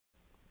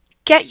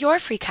Get your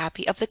free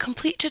copy of the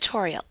complete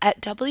tutorial at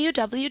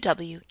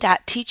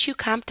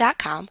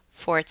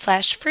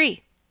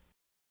www.teachucomp.com/free.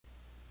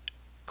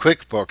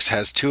 QuickBooks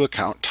has two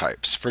account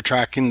types for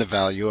tracking the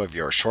value of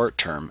your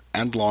short-term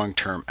and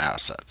long-term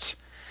assets.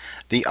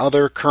 The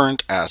Other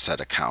Current Asset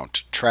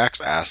account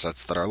tracks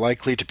assets that are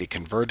likely to be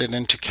converted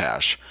into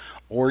cash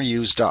or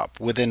used up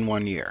within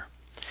 1 year.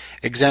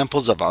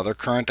 Examples of other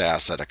current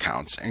asset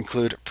accounts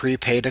include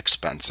prepaid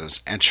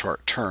expenses and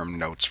short-term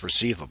notes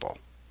receivable.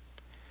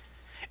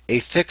 A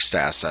Fixed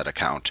Asset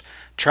account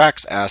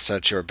tracks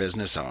assets your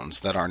business owns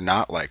that are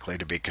not likely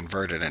to be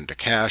converted into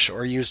cash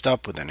or used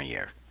up within a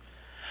year.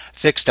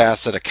 Fixed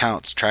asset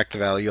accounts track the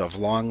value of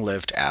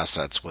long-lived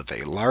assets with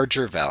a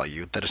larger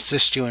value that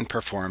assist you in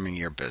performing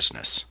your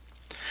business.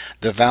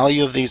 The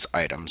value of these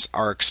items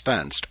are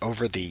expensed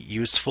over the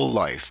useful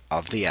life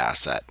of the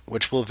asset,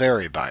 which will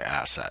vary by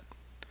asset.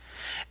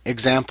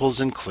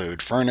 Examples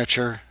include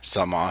furniture,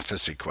 some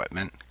office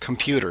equipment,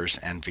 computers,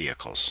 and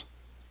vehicles.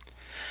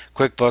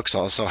 QuickBooks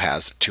also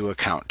has two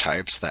account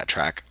types that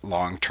track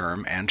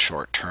long-term and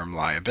short-term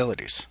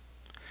liabilities.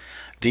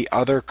 The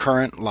Other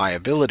Current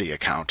Liability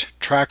account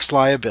tracks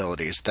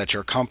liabilities that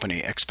your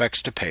company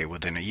expects to pay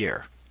within a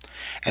year.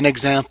 An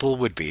example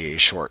would be a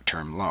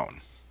short-term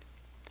loan.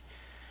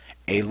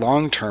 A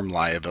Long-Term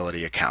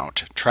Liability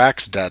account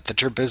tracks debt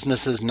that your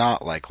business is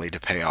not likely to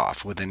pay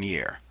off within a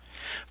year.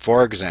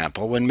 For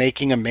example, when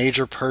making a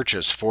major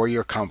purchase for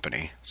your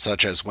company,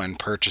 such as when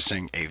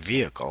purchasing a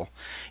vehicle,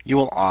 you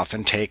will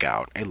often take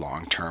out a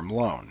long-term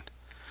loan.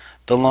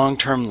 The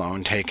long-term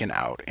loan taken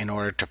out in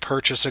order to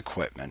purchase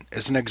equipment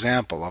is an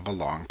example of a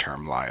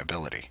long-term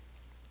liability.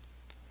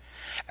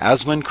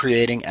 As when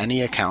creating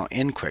any account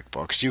in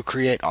QuickBooks, you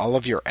create all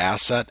of your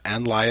asset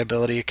and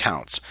liability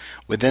accounts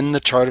within the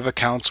Chart of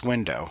Accounts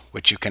window,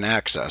 which you can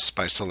access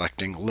by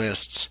selecting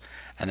Lists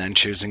and then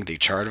choosing the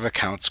Chart of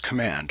Accounts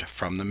command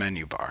from the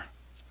menu bar.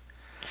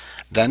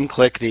 Then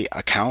click the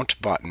Account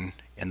button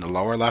in the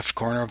lower left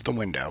corner of the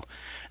window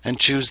and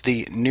choose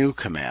the New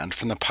command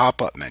from the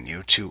pop-up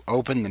menu to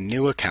open the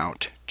New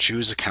Account,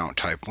 Choose Account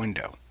Type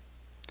window.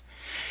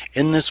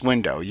 In this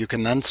window, you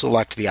can then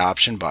select the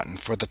option button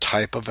for the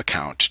type of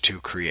account to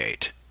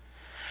create.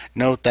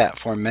 Note that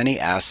for many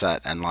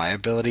asset and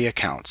liability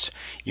accounts,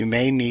 you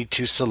may need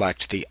to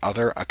select the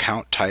Other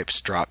Account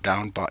Types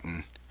drop-down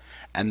button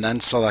and then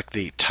select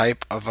the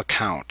type of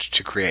account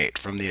to create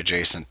from the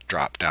adjacent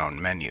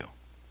drop-down menu.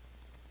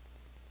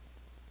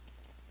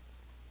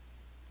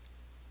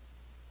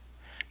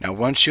 Now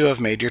once you have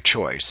made your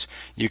choice,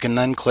 you can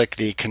then click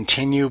the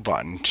Continue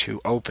button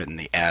to open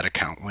the Add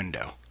Account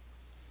window.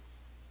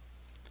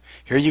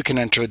 Here you can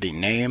enter the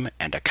name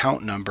and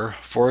account number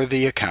for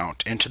the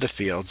account into the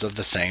fields of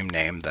the same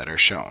name that are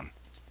shown.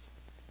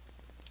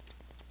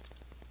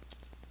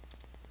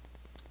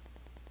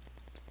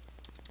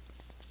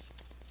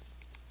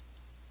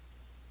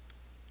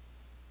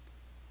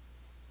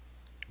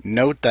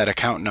 Note that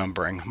account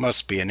numbering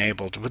must be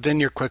enabled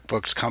within your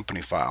QuickBooks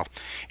company file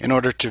in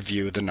order to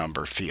view the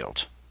number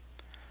field.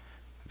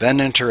 Then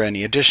enter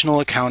any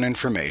additional account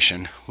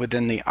information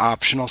within the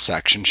optional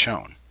section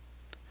shown.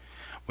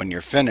 When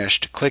you're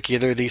finished, click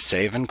either the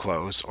Save and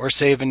Close or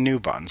Save and New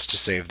buttons to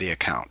save the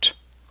account.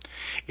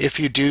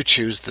 If you do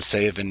choose the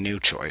Save and New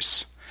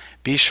choice,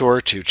 be sure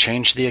to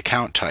change the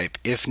account type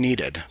if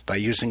needed by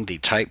using the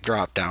Type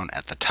drop-down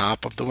at the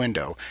top of the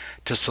window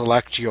to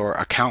select your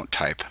account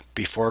type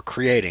before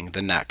creating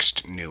the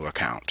next new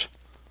account.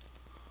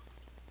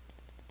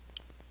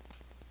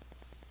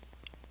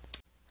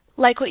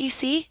 Like what you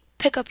see?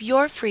 Pick up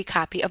your free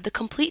copy of the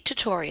complete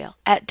tutorial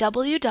at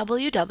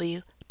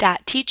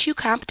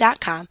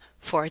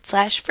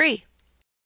www.teachucomp.com/free.